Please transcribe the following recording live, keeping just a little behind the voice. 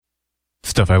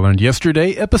Stuff I Learned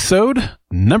Yesterday, episode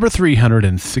number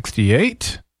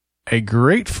 368, A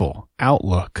Grateful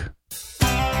Outlook.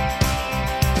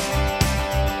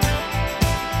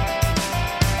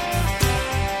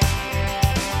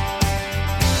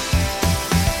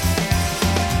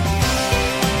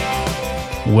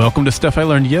 Welcome to Stuff I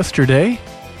Learned Yesterday.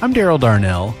 I'm Daryl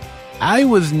Darnell. I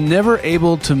was never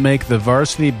able to make the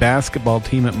varsity basketball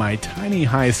team at my tiny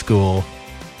high school,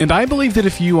 and I believe that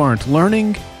if you aren't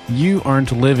learning, you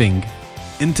aren't living.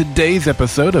 In today's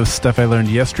episode of Stuff I Learned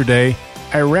Yesterday,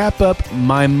 I wrap up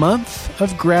my month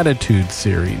of gratitude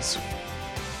series.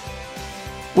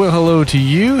 Well, hello to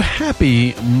you.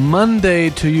 Happy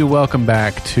Monday to you. Welcome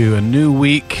back to a new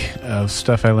week of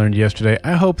Stuff I Learned Yesterday.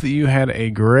 I hope that you had a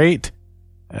great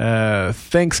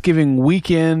Thanksgiving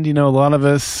weekend. You know, a lot of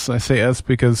us, I say us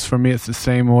because for me it's the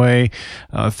same way.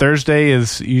 Thursday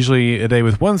is usually a day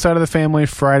with one side of the family.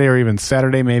 Friday or even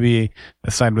Saturday, maybe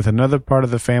a side with another part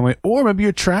of the family. Or maybe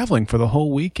you're traveling for the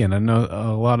whole weekend. I know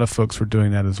a lot of folks were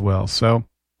doing that as well. So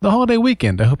the holiday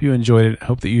weekend, I hope you enjoyed it. I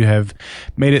hope that you have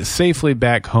made it safely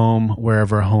back home,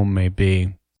 wherever home may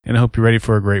be. And I hope you're ready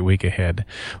for a great week ahead.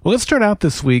 Well, let's start out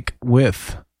this week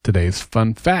with today's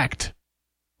fun fact.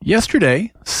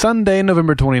 Yesterday, Sunday,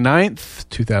 November 29th,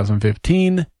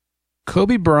 2015,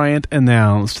 Kobe Bryant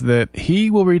announced that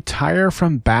he will retire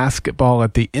from basketball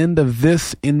at the end of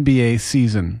this NBA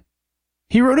season.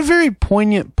 He wrote a very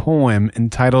poignant poem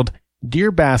entitled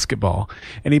Dear Basketball,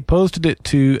 and he posted it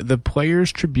to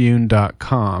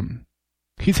theplayerstribune.com.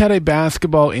 He's had a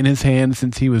basketball in his hand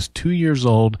since he was 2 years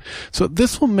old, so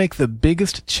this will make the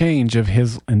biggest change of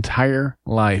his entire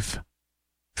life.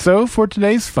 So, for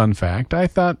today's fun fact, I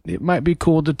thought it might be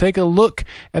cool to take a look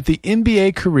at the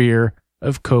NBA career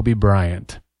of Kobe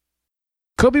Bryant.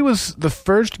 Kobe was the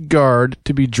first guard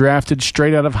to be drafted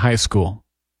straight out of high school.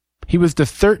 He was the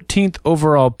 13th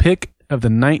overall pick of the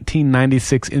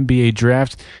 1996 NBA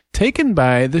draft, taken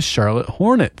by the Charlotte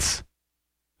Hornets.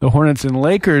 The Hornets and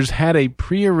Lakers had a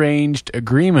prearranged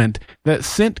agreement that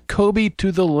sent Kobe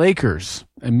to the Lakers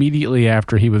immediately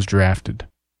after he was drafted.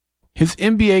 His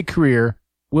NBA career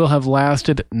will have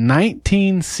lasted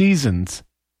 19 seasons.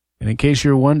 And in case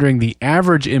you're wondering, the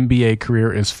average NBA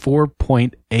career is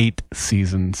 4.8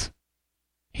 seasons.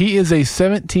 He is a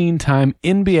 17-time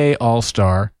NBA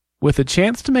All-Star with a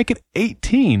chance to make it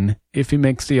 18 if he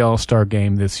makes the All-Star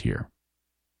game this year.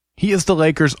 He is the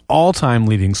Lakers' all-time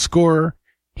leading scorer.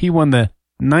 He won the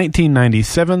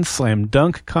 1997 Slam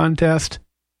Dunk Contest.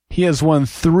 He has won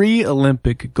 3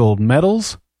 Olympic gold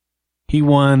medals. He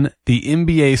won the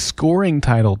NBA scoring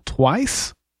title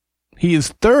twice. He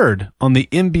is third on the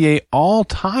NBA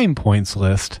all-time points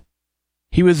list.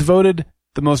 He was voted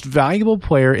the most valuable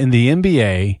player in the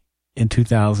NBA in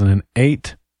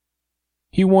 2008.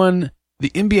 He won the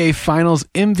NBA Finals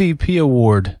MVP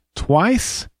award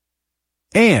twice.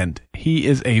 And he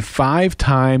is a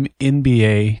 5-time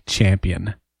NBA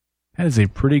champion. That is a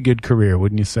pretty good career,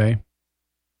 wouldn't you say?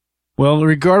 Well,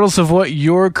 regardless of what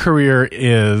your career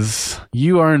is,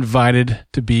 you are invited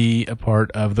to be a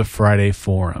part of the Friday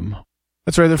Forum.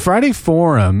 That's right, the Friday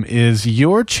Forum is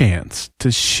your chance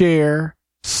to share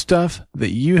stuff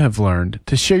that you have learned,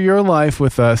 to share your life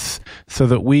with us so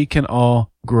that we can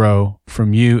all grow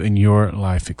from you and your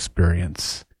life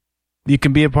experience. You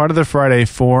can be a part of the Friday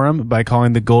Forum by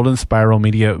calling the Golden Spiral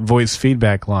Media voice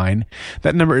feedback line.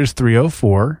 That number is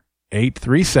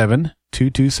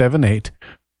 304-837-2278.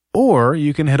 Or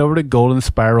you can head over to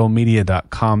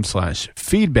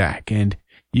goldenspiralmedia.com/feedback, and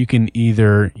you can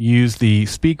either use the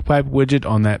SpeakPipe widget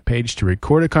on that page to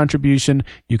record a contribution,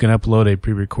 you can upload a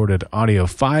pre-recorded audio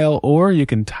file, or you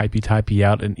can typey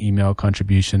out an email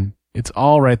contribution. It's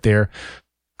all right there,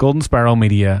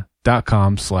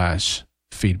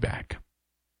 goldenspiralmedia.com/feedback.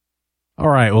 All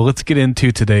right, well, let's get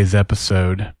into today's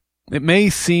episode. It may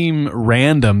seem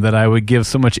random that I would give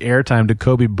so much airtime to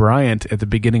Kobe Bryant at the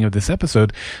beginning of this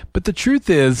episode, but the truth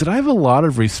is that I have a lot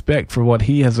of respect for what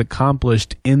he has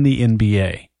accomplished in the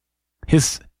NBA.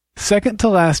 His second to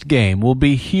last game will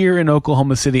be here in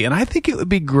Oklahoma City, and I think it would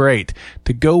be great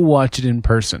to go watch it in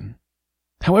person.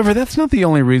 However, that's not the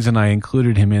only reason I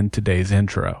included him in today's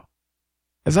intro.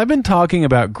 As I've been talking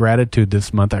about gratitude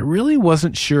this month, I really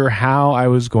wasn't sure how I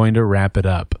was going to wrap it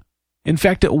up. In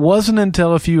fact, it wasn't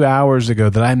until a few hours ago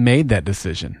that I made that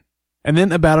decision. And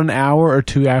then about an hour or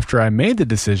two after I made the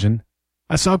decision,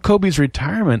 I saw Kobe's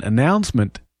retirement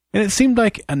announcement, and it seemed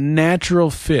like a natural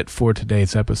fit for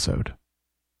today's episode.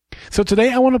 So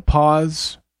today I want to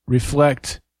pause,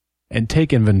 reflect, and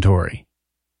take inventory.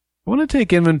 I want to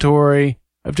take inventory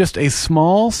of just a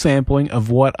small sampling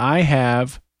of what I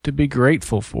have to be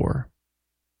grateful for.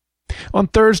 On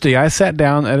Thursday, I sat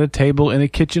down at a table in a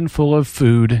kitchen full of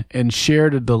food and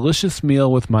shared a delicious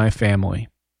meal with my family.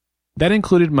 That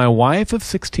included my wife of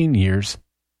 16 years,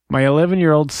 my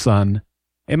 11-year-old son,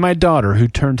 and my daughter who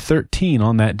turned 13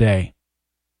 on that day.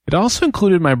 It also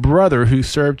included my brother who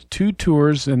served 2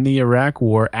 tours in the Iraq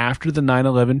War after the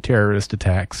 9/11 terrorist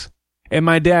attacks, and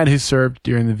my dad who served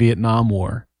during the Vietnam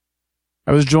War.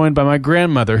 I was joined by my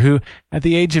grandmother who, at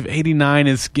the age of 89,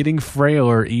 is getting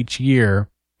frailer each year,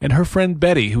 and her friend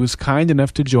Betty who was kind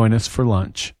enough to join us for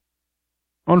lunch.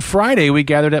 On Friday, we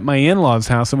gathered at my in-laws'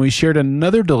 house and we shared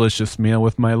another delicious meal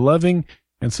with my loving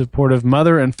and supportive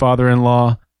mother and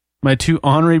father-in-law, my 2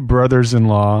 ornery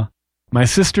brothers-in-law, my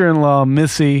sister-in-law,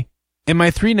 Missy, and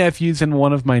my 3 nephews and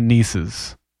 1 of my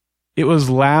nieces. It was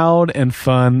loud and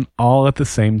fun all at the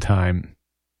same time.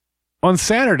 On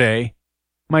Saturday,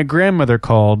 my grandmother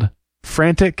called,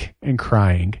 frantic and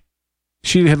crying.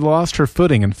 She had lost her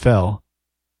footing and fell.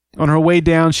 On her way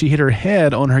down, she hit her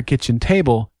head on her kitchen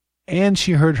table, and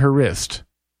she hurt her wrist.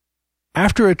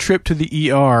 After a trip to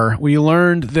the ER, we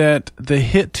learned that the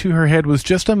hit to her head was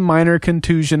just a minor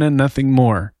contusion and nothing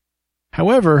more.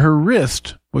 However, her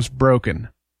wrist was broken.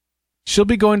 She'll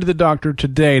be going to the doctor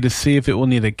today to see if it will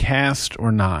need a cast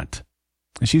or not.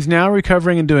 She's now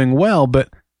recovering and doing well, but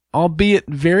albeit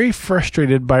very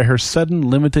frustrated by her sudden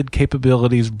limited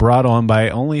capabilities brought on by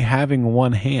only having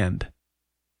one hand.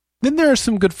 Then there are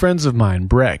some good friends of mine,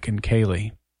 Breck and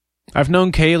Kaylee. I've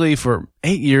known Kaylee for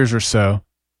 8 years or so,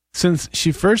 since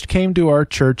she first came to our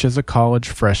church as a college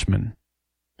freshman.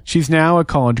 She's now a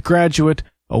college graduate,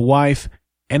 a wife,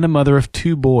 and a mother of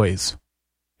 2 boys.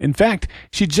 In fact,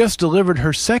 she just delivered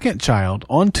her 2nd child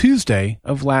on Tuesday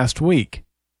of last week.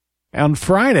 On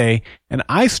Friday, an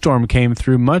ice storm came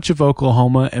through much of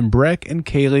Oklahoma and Breck and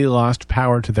Kaylee lost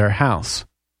power to their house.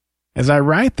 As I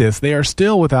write this, they are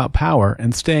still without power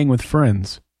and staying with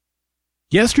friends.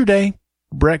 Yesterday,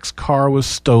 Breck's car was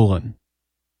stolen.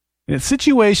 And it's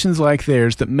situations like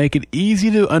theirs that make it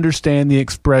easy to understand the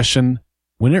expression,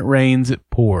 when it rains, it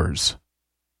pours.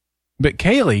 But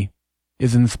Kaylee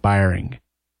is inspiring.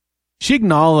 She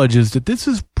acknowledges that this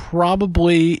is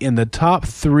probably in the top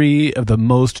 3 of the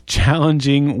most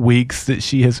challenging weeks that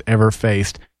she has ever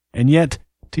faced, and yet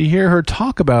to hear her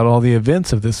talk about all the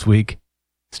events of this week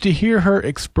is to hear her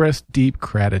express deep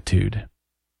gratitude.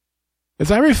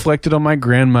 As I reflected on my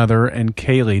grandmother and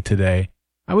Kaylee today,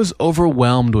 I was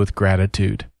overwhelmed with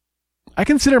gratitude. I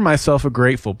consider myself a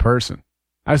grateful person.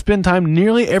 I spend time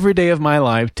nearly every day of my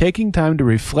life taking time to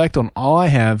reflect on all I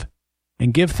have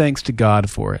and give thanks to God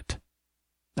for it.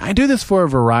 I do this for a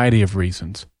variety of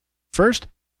reasons. First,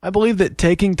 I believe that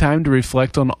taking time to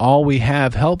reflect on all we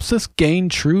have helps us gain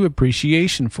true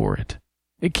appreciation for it.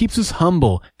 It keeps us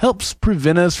humble, helps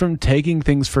prevent us from taking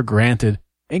things for granted,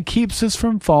 and keeps us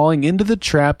from falling into the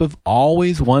trap of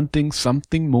always wanting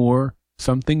something more,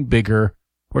 something bigger,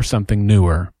 or something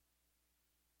newer.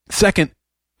 Second,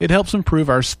 it helps improve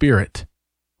our spirit.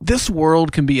 This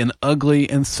world can be an ugly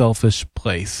and selfish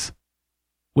place.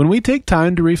 When we take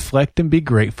time to reflect and be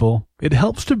grateful, it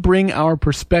helps to bring our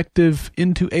perspective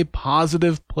into a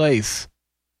positive place.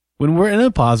 When we're in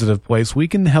a positive place, we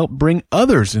can help bring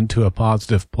others into a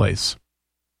positive place.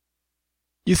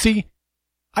 You see,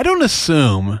 I don't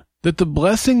assume that the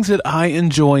blessings that I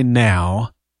enjoy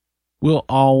now will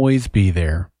always be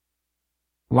there.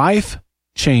 Life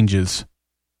changes.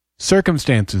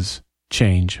 Circumstances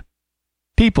change.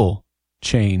 People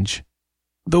change.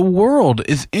 The world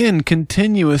is in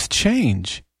continuous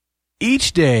change.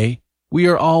 Each day, we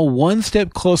are all one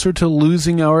step closer to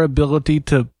losing our ability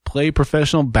to play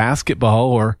professional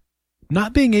basketball or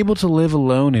not being able to live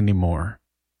alone anymore.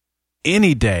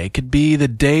 Any day could be the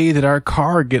day that our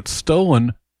car gets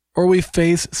stolen or we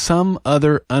face some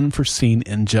other unforeseen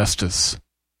injustice.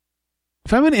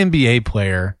 If I'm an NBA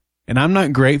player and I'm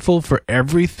not grateful for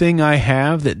everything I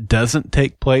have that doesn't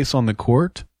take place on the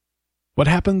court, what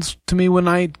happens to me when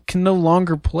I can no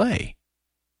longer play?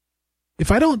 If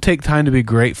I don't take time to be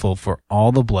grateful for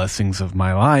all the blessings of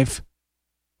my life,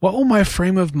 what will my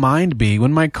frame of mind be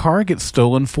when my car gets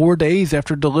stolen 4 days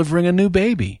after delivering a new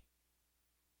baby?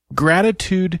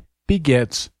 Gratitude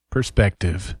begets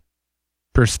perspective.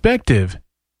 Perspective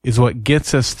is what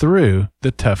gets us through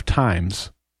the tough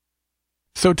times.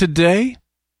 So today,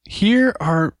 here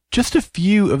are just a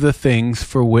few of the things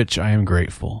for which I am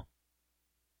grateful.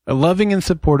 A loving and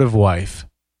supportive wife.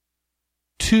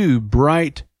 2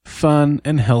 bright, fun,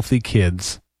 and healthy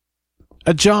kids.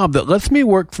 A job that lets me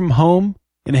work from home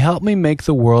and help me make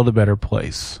the world a better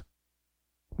place.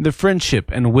 The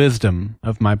friendship and wisdom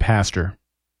of my pastor.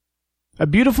 A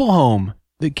beautiful home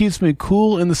that keeps me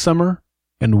cool in the summer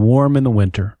and warm in the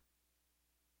winter.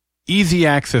 easy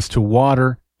access to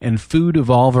water and food of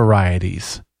all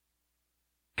varieties,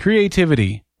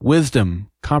 creativity, wisdom,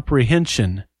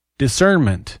 comprehension,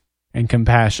 discernment, and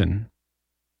compassion.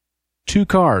 2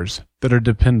 cars that are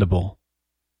dependable.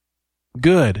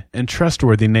 Good and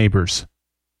trustworthy neighbors.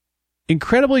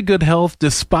 Incredibly good health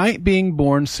despite being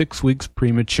born 6 weeks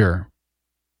premature.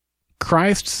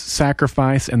 Christ's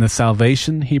sacrifice and the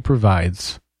salvation he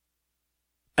provides.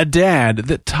 A dad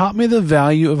that taught me the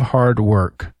value of hard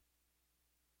work.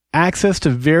 Access to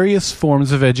various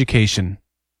forms of education.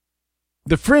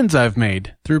 The friends I've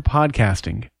made through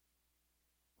podcasting.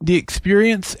 The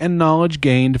experience and knowledge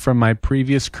gained from my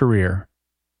previous career.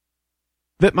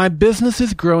 That my business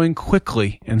is growing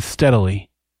quickly and steadily.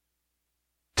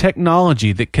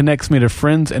 Technology that connects me to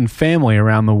friends and family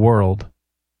around the world.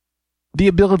 The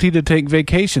ability to take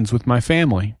vacations with my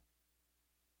family.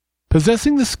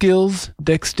 Possessing the skills,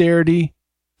 dexterity,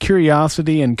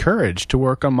 curiosity, and courage to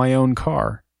work on my own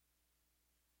car.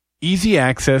 Easy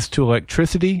access to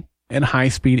electricity and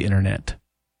high-speed internet.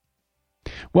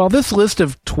 While this list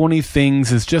of 20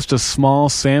 things is just a small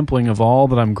sampling of all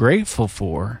that I'm grateful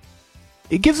for,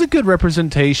 it gives a good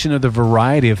representation of the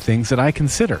variety of things that I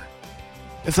consider.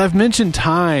 As I've mentioned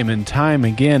time and time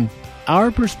again,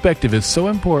 our perspective is so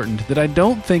important that I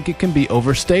don't think it can be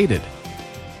overstated.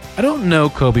 I don't know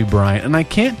Kobe Bryant, and I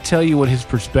can't tell you what his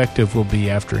perspective will be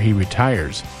after he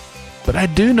retires, but I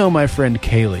do know my friend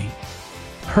Kaylee.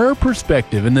 Her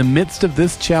perspective in the midst of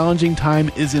this challenging time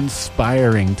is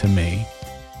inspiring to me.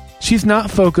 She's not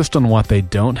focused on what they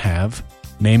don't have,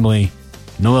 namely,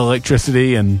 no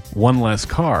electricity and one less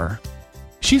car.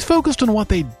 She's focused on what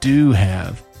they do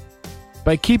have.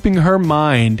 By keeping her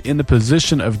mind in the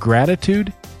position of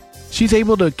gratitude, she's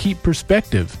able to keep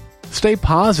perspective, stay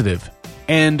positive,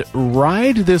 and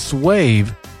ride this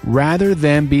wave rather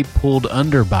than be pulled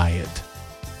under by it.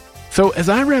 So as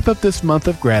I wrap up this month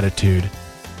of gratitude,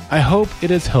 I hope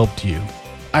it has helped you.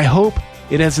 I hope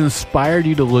it has inspired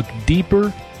you to look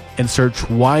deeper and search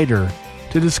wider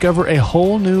to discover a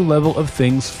whole new level of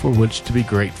things for which to be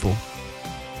grateful.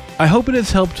 I hope it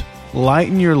has helped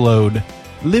lighten your load,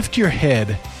 lift your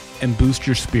head, and boost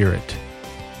your spirit.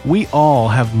 We all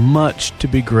have much to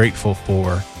be grateful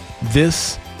for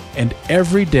this and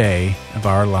every day of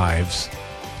our lives.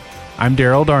 I'm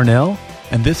Daryl Darnell,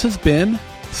 and this has been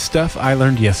Stuff I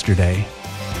Learned Yesterday.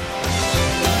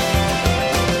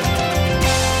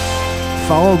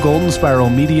 Follow Golden Spiral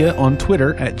Media on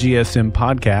Twitter at GSM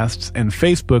Podcasts and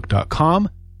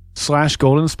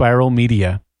Facebook.com/Golden Spiral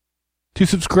Media. To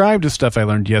subscribe to Stuff I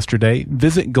Learned Yesterday,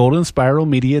 visit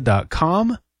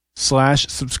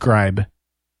goldenspiralmedia.com/subscribe.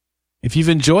 If you've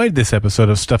enjoyed this episode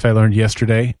of Stuff I Learned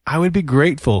Yesterday, I would be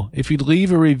grateful if you'd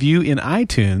leave a review in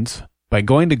iTunes by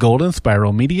going to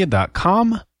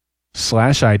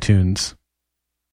goldenspiralmedia.com/iTunes.